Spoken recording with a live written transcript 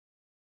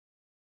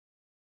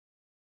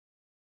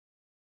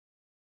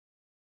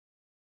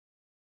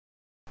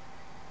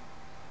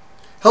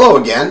Hello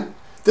again,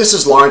 this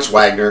is Lawrence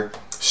Wagner,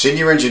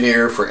 Senior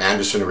Engineer for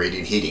Eichler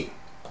Radiant Heating.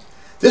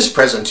 This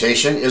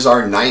presentation is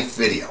our 9th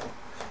video,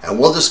 and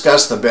we'll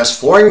discuss the best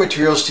flooring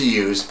materials to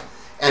use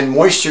and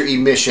moisture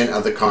emission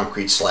of the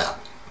concrete slab.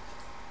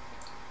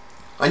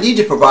 I need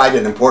to provide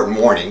an important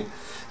warning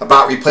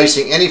about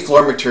replacing any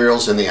floor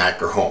materials in the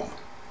Eichler home.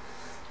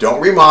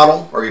 Don't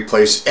remodel or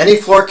replace any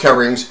floor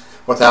coverings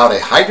without a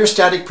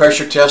hydrostatic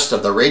pressure test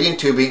of the radiant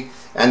tubing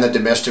and the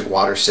domestic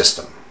water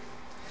system.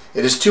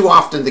 It is too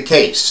often the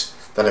case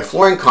that a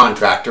flooring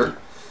contractor,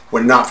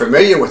 when not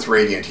familiar with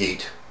radiant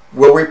heat,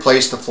 will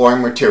replace the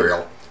flooring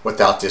material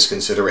without this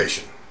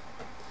consideration.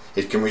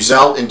 It can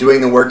result in doing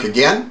the work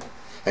again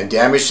and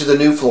damage to the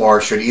new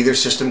floor should either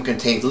system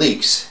contain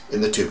leaks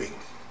in the tubing.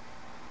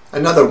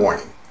 Another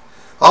warning: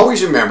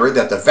 always remember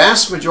that the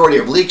vast majority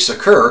of leaks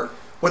occur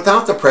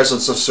without the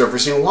presence of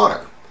surfacing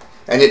water,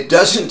 and it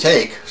doesn't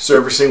take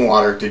surfacing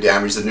water to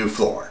damage the new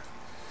floor.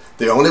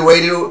 The only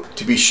way to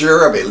be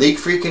sure of a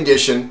leak-free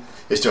condition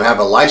is to have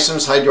a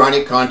licensed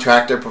hydronic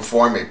contractor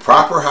perform a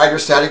proper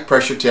hydrostatic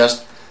pressure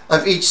test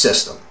of each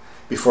system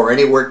before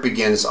any work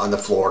begins on the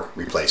floor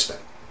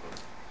replacement.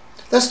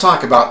 Let's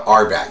talk about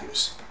R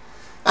values.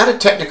 At a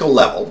technical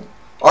level,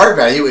 R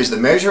value is the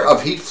measure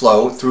of heat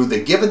flow through the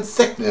given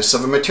thickness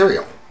of a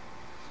material.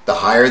 The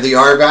higher the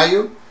R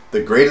value,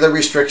 the greater the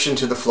restriction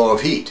to the flow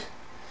of heat.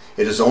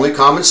 It is only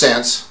common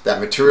sense that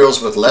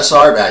materials with less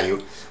R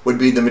value would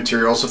be the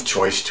materials of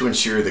choice to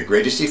ensure the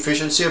greatest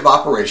efficiency of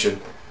operation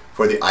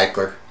for the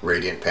Eichler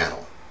Radiant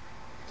panel.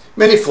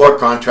 Many floor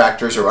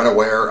contractors are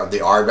unaware of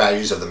the R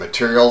values of the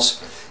materials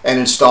and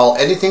install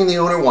anything the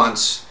owner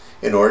wants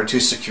in order to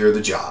secure the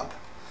job.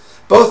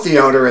 Both the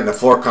owner and the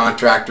floor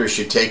contractor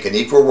should take an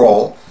equal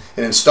role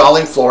in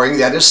installing flooring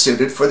that is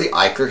suited for the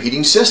Eichler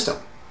heating system.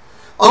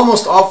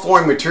 Almost all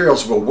flooring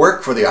materials will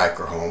work for the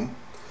Eichler home,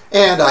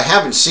 and I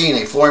haven't seen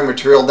a flooring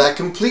material that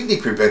completely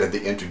prevented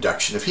the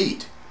introduction of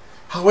heat.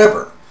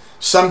 However,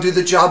 some do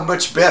the job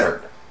much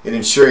better in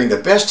ensuring the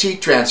best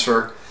heat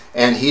transfer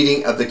and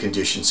heating of the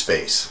conditioned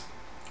space.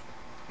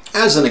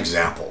 As an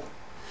example,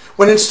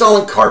 when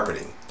installing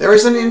carpeting, there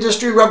is an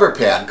industry rubber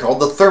pad called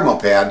the thermal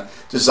pad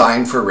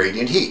designed for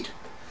radiant heat.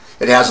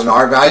 It has an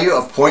R value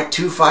of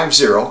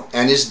 0.250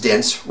 and is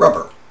dense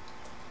rubber.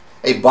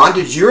 A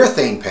bonded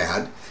urethane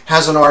pad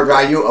has an R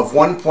value of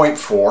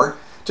 1.4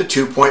 to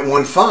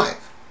 2.15.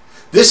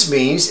 This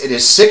means it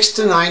is 6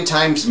 to 9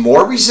 times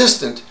more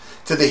resistant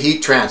to the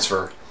heat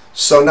transfer,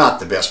 so not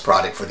the best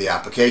product for the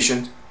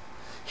application.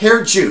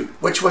 Hair jute,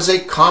 which was a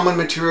common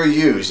material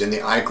used in the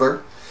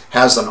Eichler,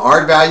 has an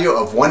R value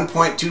of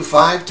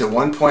 1.25 to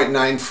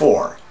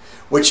 1.94,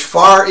 which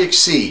far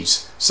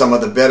exceeds some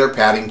of the better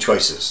padding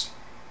choices.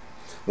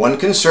 One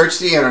can search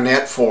the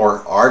internet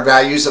for R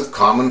values of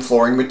common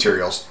flooring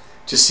materials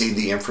to see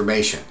the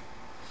information.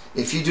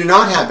 If you do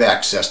not have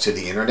access to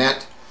the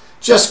internet,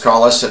 just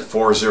call us at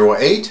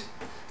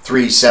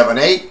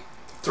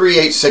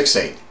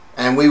 408-378-3868.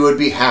 and we would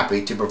be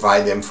happy to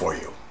provide them for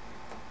you.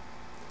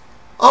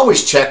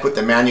 Always check with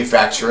the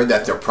manufacturer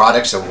that their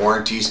products and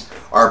warranties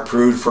are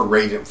approved for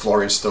radiant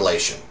floor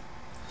installation.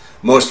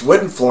 Most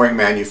wooden flooring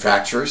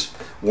manufacturers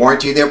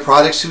warranty their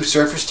products to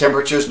surface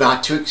temperatures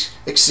not to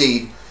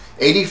exceed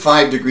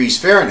 85 degrees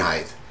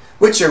Fahrenheit,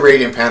 which a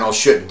radiant panel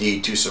should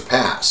need to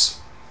surpass.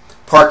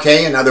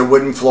 Parquet and other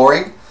wooden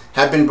flooring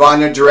have been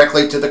bonded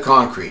directly to the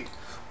concrete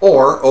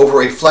or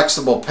over a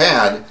flexible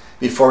pad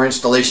before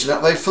installation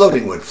of a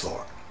floating wood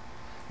floor.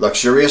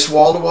 Luxurious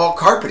wall-to-wall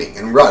carpeting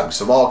and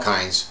rugs of all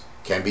kinds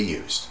can be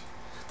used.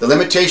 The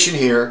limitation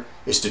here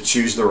is to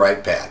choose the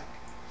right pad.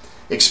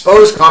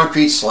 Exposed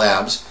concrete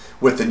slabs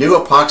with the new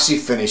epoxy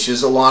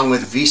finishes along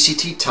with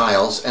VCT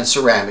tiles and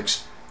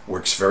ceramics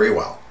works very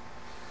well.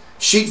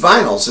 Sheet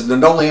vinyls and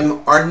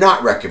linoleum are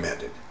not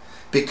recommended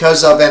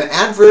because of an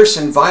adverse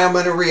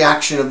environmental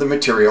reaction of the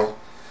material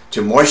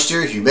to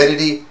moisture,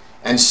 humidity,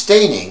 and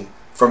staining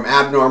from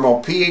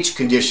abnormal pH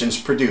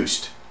conditions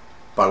produced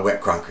by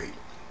wet concrete.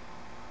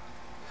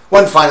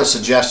 One final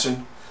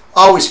suggestion: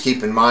 always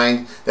keep in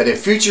mind that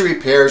if future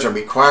repairs are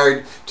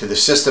required to the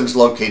systems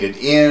located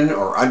in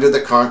or under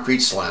the concrete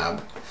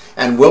slab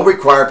and will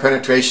require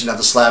penetration of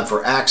the slab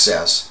for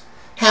access,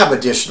 have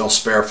additional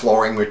spare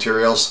flooring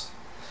materials.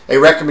 A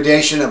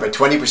recommendation of a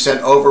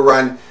 20%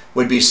 overrun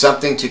would be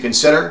something to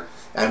consider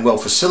and will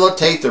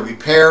facilitate the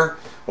repair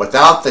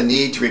without the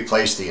need to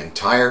replace the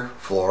entire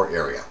floor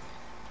area.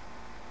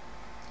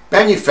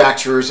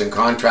 Manufacturers and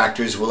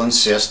contractors will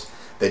insist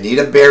they need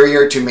a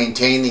barrier to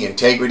maintain the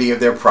integrity of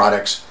their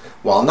products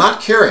while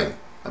not caring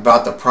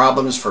about the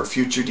problems for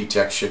future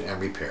detection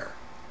and repair.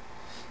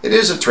 It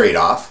is a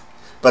trade-off,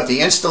 but the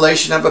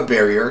installation of a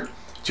barrier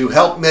to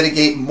help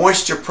mitigate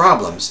moisture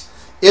problems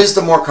is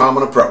the more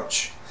common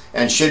approach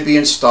and should be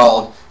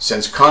installed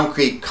since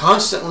concrete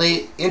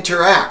constantly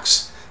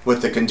interacts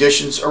with the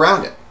conditions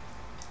around it.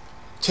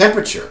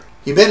 Temperature,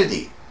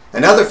 humidity,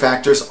 and other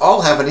factors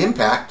all have an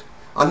impact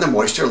on the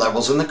moisture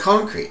levels in the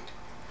concrete.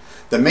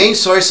 The main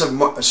source of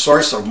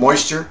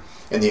moisture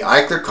in the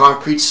Eichler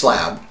concrete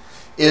slab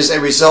is a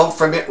result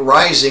from it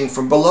rising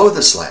from below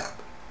the slab.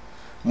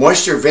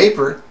 Moisture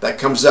vapor that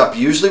comes up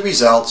usually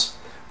results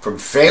from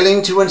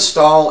failing to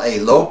install a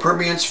low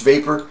permeance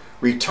vapor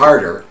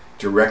retarder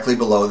directly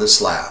below the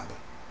slab.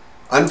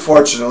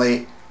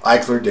 Unfortunately,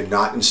 Eichler did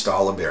not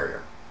install a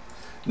barrier.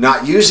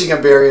 Not using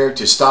a barrier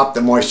to stop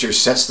the moisture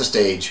sets the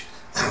stage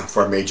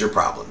for major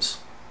problems.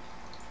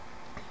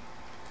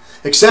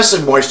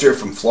 Excessive moisture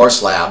from floor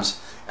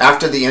slabs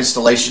after the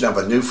installation of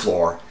a new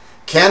floor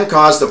can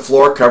cause the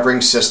floor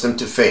covering system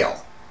to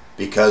fail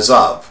because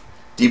of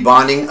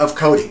debonding of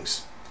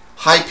coatings,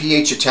 high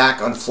pH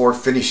attack on floor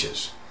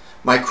finishes,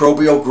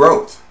 microbial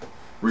growth,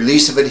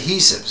 release of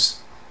adhesives,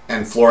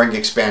 and flooring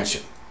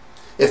expansion.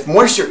 If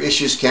moisture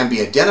issues can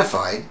be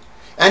identified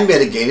and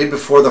mitigated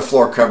before the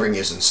floor covering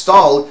is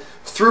installed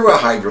through a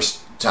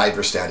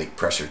hydrostatic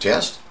pressure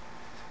test,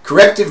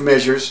 corrective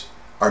measures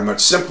are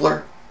much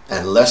simpler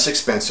and less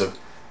expensive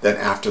than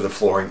after the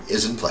flooring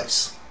is in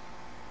place.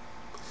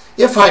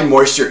 If high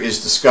moisture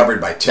is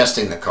discovered by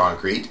testing the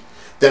concrete,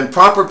 then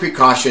proper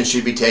precautions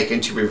should be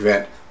taken to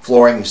prevent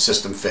flooring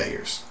system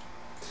failures.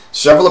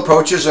 Several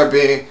approaches are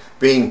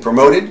being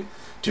promoted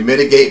to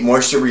mitigate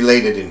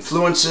moisture-related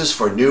influences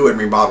for new and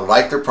remodeled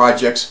Eichler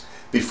projects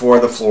before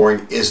the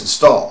flooring is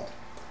installed.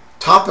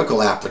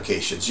 Topical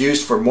applications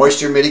used for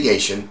moisture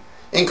mitigation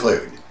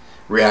include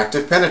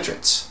reactive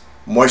penetrants,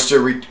 moisture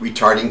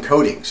retarding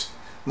coatings,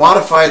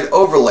 modified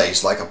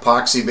overlays like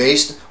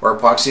epoxy-based or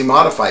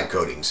epoxy-modified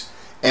coatings,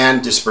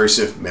 and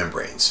dispersive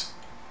membranes.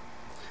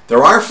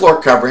 There are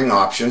floor covering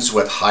options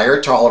with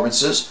higher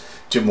tolerances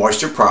to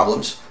moisture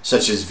problems,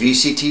 such as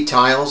VCT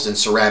tiles and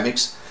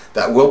ceramics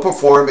that will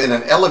perform in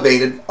an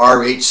elevated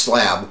RH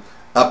slab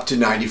up to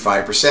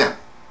 95%.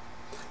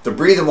 The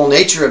breathable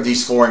nature of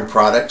these flooring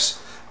products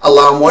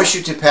allow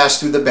moisture to pass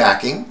through the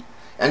backing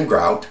and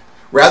grout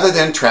rather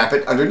than trap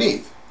it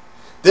underneath.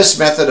 This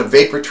method of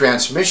vapor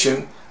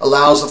transmission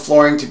allows the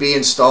flooring to be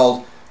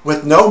installed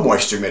with no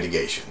moisture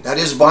mitigation, that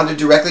is, bonded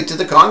directly to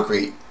the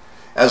concrete,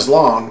 as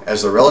long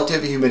as the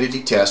relative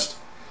humidity test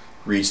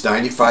reads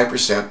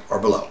 95% or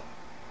below.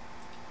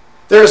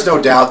 There is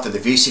no doubt that the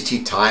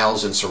VCT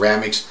tiles and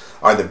ceramics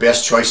are the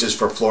best choices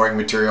for flooring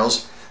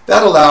materials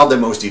that allow the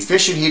most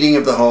efficient heating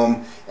of the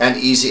home and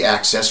easy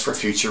access for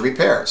future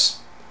repairs.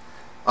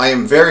 I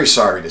am very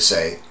sorry to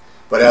say,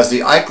 but as the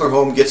Eichler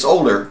home gets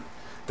older,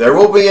 there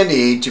will be a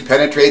need to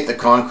penetrate the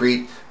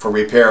concrete for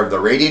repair of the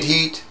radiant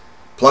heat,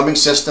 plumbing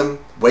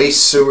system,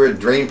 waste, sewer, and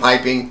drain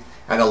piping,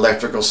 and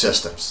electrical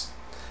systems.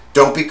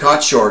 Don't be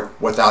caught short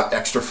without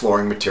extra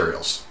flooring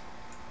materials.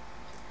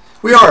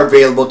 We are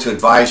available to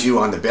advise you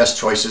on the best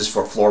choices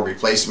for floor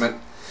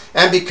replacement,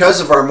 and because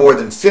of our more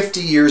than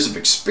 50 years of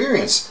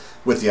experience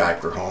with the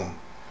Eichler home,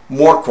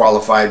 more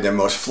qualified than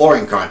most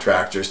flooring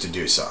contractors to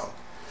do so.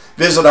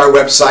 Visit our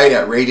website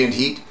at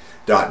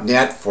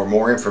radiantheat.net for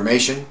more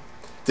information.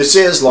 This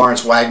is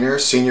Lawrence Wagner,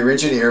 Senior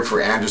Engineer for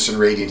Anderson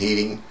Radiant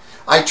Heating.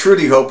 I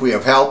truly hope we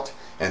have helped,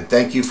 and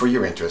thank you for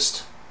your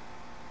interest.